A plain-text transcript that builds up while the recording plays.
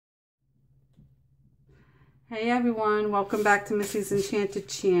Hey everyone, welcome back to Missy's Enchanted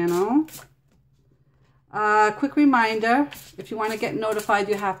channel. Quick reminder, if you want to get notified,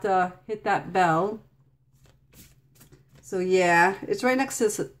 you have to hit that bell. So yeah, it's right next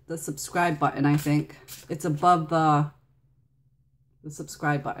to the subscribe button, I think. It's above the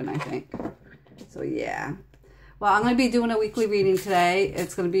subscribe button, I think. So yeah. Well, I'm going to be doing a weekly reading today.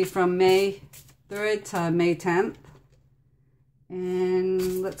 It's going to be from May 3rd to May 10th.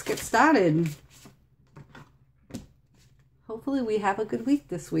 And let's get started. Hopefully we have a good week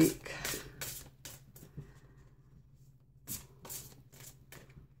this week.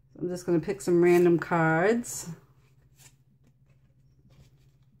 I'm just going to pick some random cards.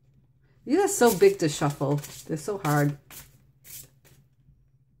 These are so big to shuffle. They're so hard.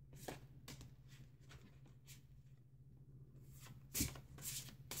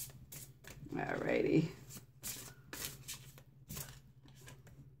 Alrighty.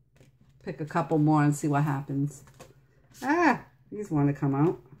 Pick a couple more and see what happens. Ah, these want to come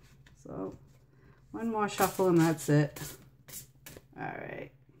out. So, one more shuffle and that's it.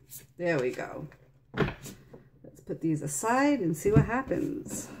 Alright, there we go. Let's put these aside and see what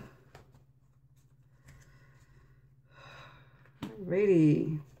happens.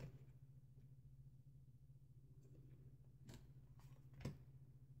 Alrighty.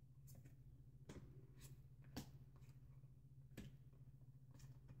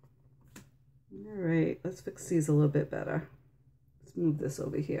 Alright, let's fix these a little bit better. Let's move this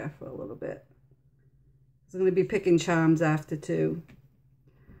over here for a little bit. I'm going to be picking charms after too.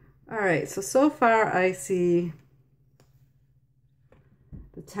 Alright, so far I see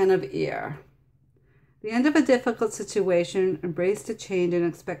the Ten of Air. The end of a difficult situation, embrace the change and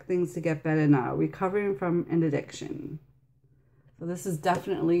expect things to get better now. Recovering from an addiction. So this is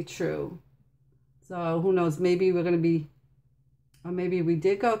definitely true. So who knows, maybe we're going to be, or maybe we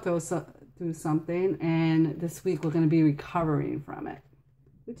did go through something and this week we're going to be recovering from it,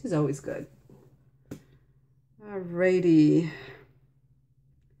 which is always good. Alrighty.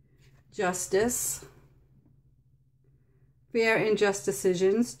 Justice. Fair and just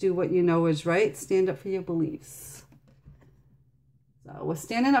decisions. Do what you know is right. Stand up for your beliefs. So we're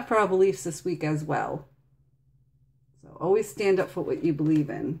standing up for our beliefs this week as well. So always stand up for what you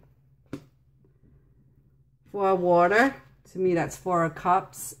believe in. For water, to me that's Four of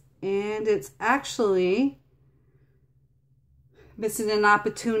Cups. And it's actually missing an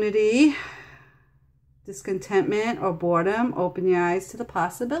opportunity, discontentment, or boredom. Open your eyes to the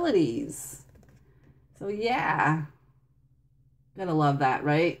possibilities. So yeah, gotta love that,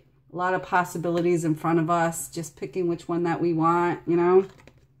 right? A lot of possibilities in front of us, just picking which one that we want, you know.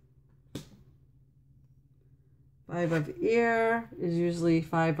 Five of Air is usually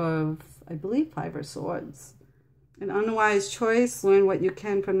I believe five of Swords. An unwise choice. Learn what you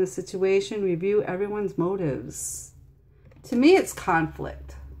can from the situation. Review everyone's motives. To me, it's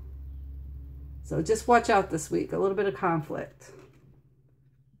conflict. So just watch out this week. A little bit of conflict.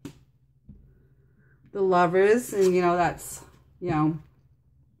 The Lovers, and you know, that's, you know,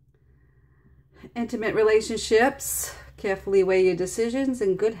 intimate relationships. Carefully weigh your decisions,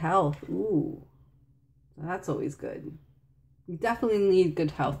 and good health. Ooh, that's always good. You definitely need good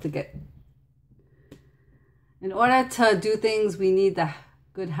health to get. In order to do things, we need the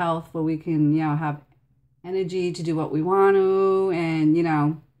good health where we can, you know, have energy to do what we want to, and, you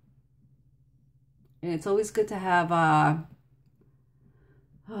know, and it's always good to have,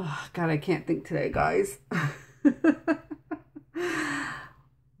 oh, God, I can't think today, guys.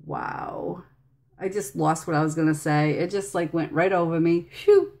 Wow. I just lost what I was going to say. It just, like, went right over me.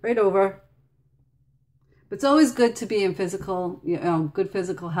 Phew, right over. But it's always good to be in physical, you know, good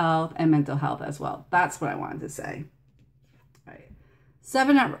physical health and mental health as well. That's what I wanted to say. All right.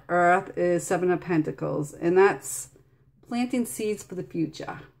 Seven of Earth is Seven of Pentacles, and that's planting seeds for the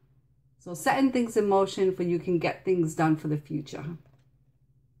future. So setting things in motion for you can get things done for the future.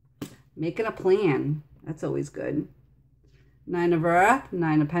 Making a plan. That's always good. Nine of Earth,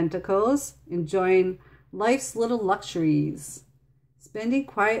 Nine of Pentacles. Enjoying life's little luxuries. Spending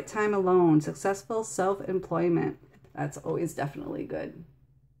quiet time alone. Successful self-employment. That's always definitely good.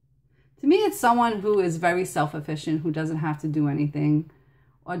 To me, it's someone who is very self-efficient, who doesn't have to do anything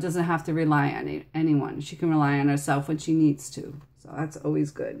or doesn't have to rely on anyone. She can rely on herself when she needs to. So that's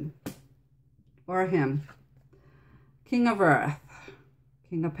always good. Or him. King of Earth.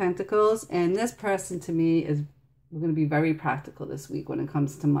 King of Pentacles. And this person to me is, we're going to be very practical this week when it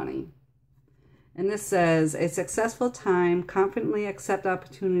comes to money. And this says, a successful time, confidently accept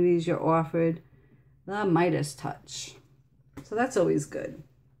opportunities you're offered, the Midas touch. So that's always good.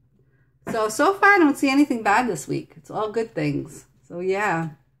 So far I don't see anything bad this week. It's all good things. So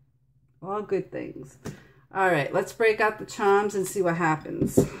yeah, all good things. All right, let's break out the charms and see what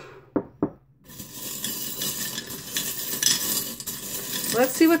happens.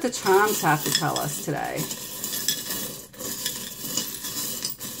 Let's see what the charms have to tell us today.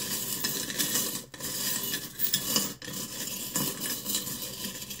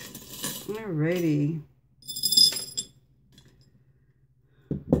 Alrighty.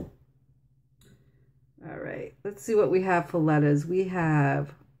 All right, let's see what we have for letters. We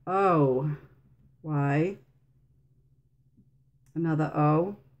have O, Y, another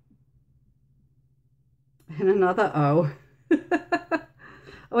O, and another O.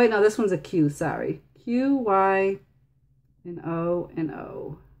 Oh, wait, no, this one's a Q, sorry. Q, Y, and O, and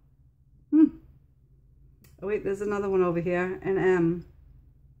O. Oh, wait, there's another one over here, an M.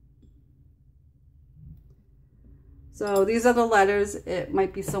 So these are the letters. It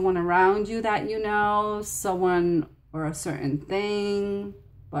might be someone around you that you know, someone or a certain thing,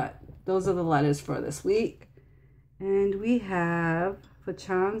 but those are the letters for this week. And we have, for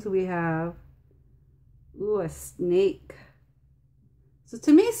charms, we have, ooh, a snake. So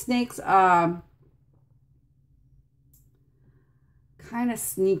to me, snakes are kind of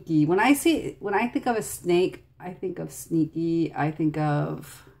sneaky. When I think of a snake, I think of sneaky. I think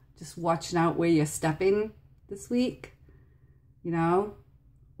of just watching out where you're stepping this week, you know,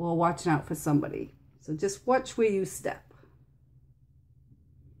 or watching out for somebody. So just watch where you step.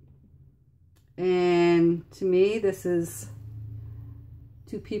 And to me, this is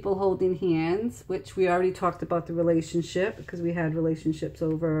two people holding hands, which we already talked about the relationship because we had relationships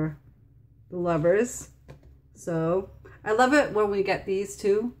over the lovers. So I love it when we get these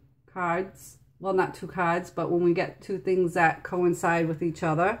two cards. Well, not two cards, but when we get two things that coincide with each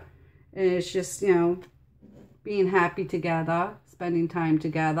other. And it's just, you know, being happy together, spending time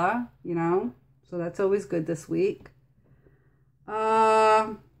together, you know. So that's always good this week.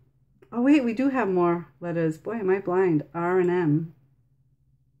 Oh, wait, we do have more letters. Boy, am I blind. R and M.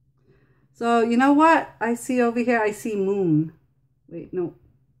 So, you know what? I see over here, I see moon. Wait, no.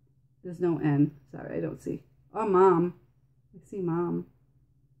 There's no N. Sorry, I don't see. Oh, mom. I see mom.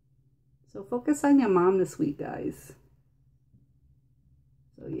 So focus on your mom this week, guys.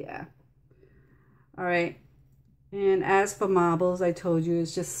 So, yeah. All right. And as for marbles, I told you,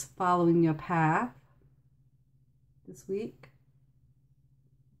 it's just following your path this week.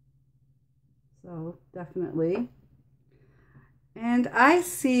 So, definitely. And I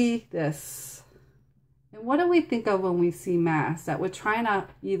see this. And what do we think of when we see masks? That we're trying to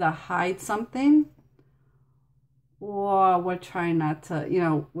either hide something or we're trying not to, you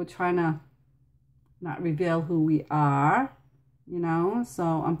know, we're trying to not reveal who we are, you know. So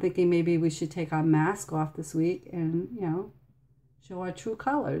I'm thinking maybe we should take our mask off this week and, you know, show our true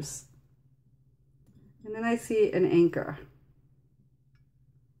colors. And then I see an anchor.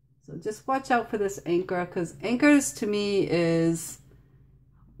 So just watch out for this anchor, because anchors to me is,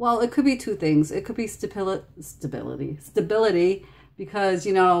 well, it could be two things. It could be stability, because,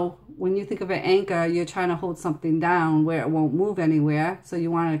 you know, when you think of an anchor, you're trying to hold something down where it won't move anywhere. So you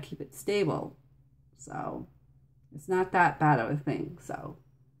want to keep it stable. So it's not that bad of a thing. So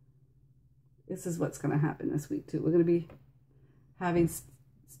this is what's going to happen this week too. We're going to be having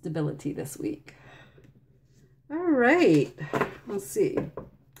stability this week. All right, let's see.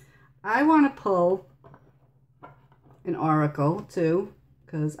 I want to pull an oracle too,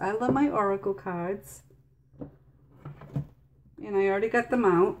 because I love my oracle cards. And I already got them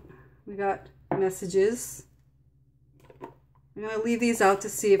out. We got messages. I'm going to leave these out to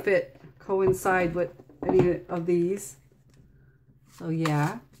see if it coincides with any of these. So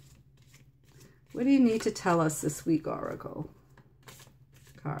yeah. What do you need to tell us this week, oracle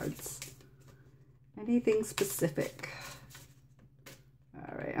cards? Anything specific?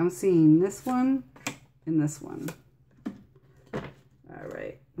 All right, I'm seeing this one and this one. All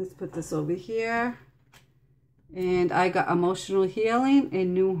right, let's put this over here. And I got emotional healing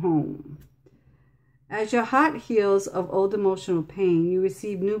and new home. As your heart heals of old emotional pain, you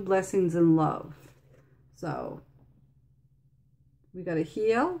receive new blessings and love. So we got to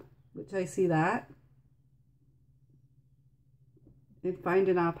heal, which I see that, and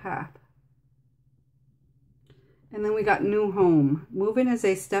finding our path. And then we got new home. Moving is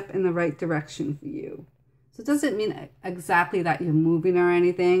a step in the right direction for you. So it doesn't mean exactly that you're moving or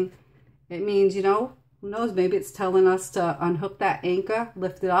anything. It means, you know, who knows, maybe it's telling us to unhook that anchor,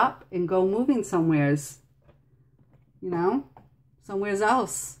 lift it up, and go moving somewheres. You know, somewheres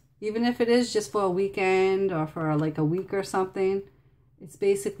else. Even if it is just for a weekend or for like a week or something. It's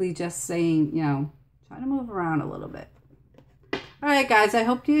basically just saying, you know, try to move around a little bit. All right, guys, I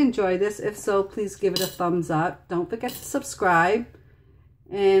hope you enjoyed this. If so, please give it a thumbs up. Don't forget to subscribe.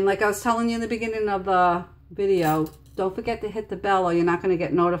 And like I was telling you in the beginning of the video, don't forget to hit the bell or you're not going to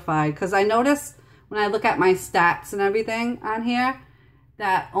get notified. Because I notice when I look at my stats and everything on here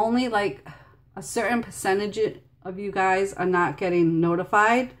that only like a certain percentage of you guys are not getting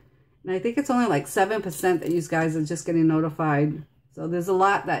notified. And I think it's only like 7% that you guys are just getting notified. So there's a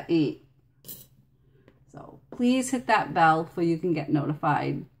lot that ain't. So please hit that bell so you can get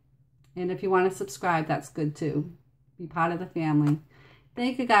notified. And if you want to subscribe, that's good too. Be part of the family.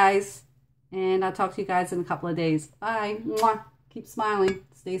 Thank you guys. And I'll talk to you guys in a couple of days. Bye. Mwah. Keep smiling.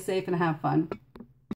 Stay safe and have fun.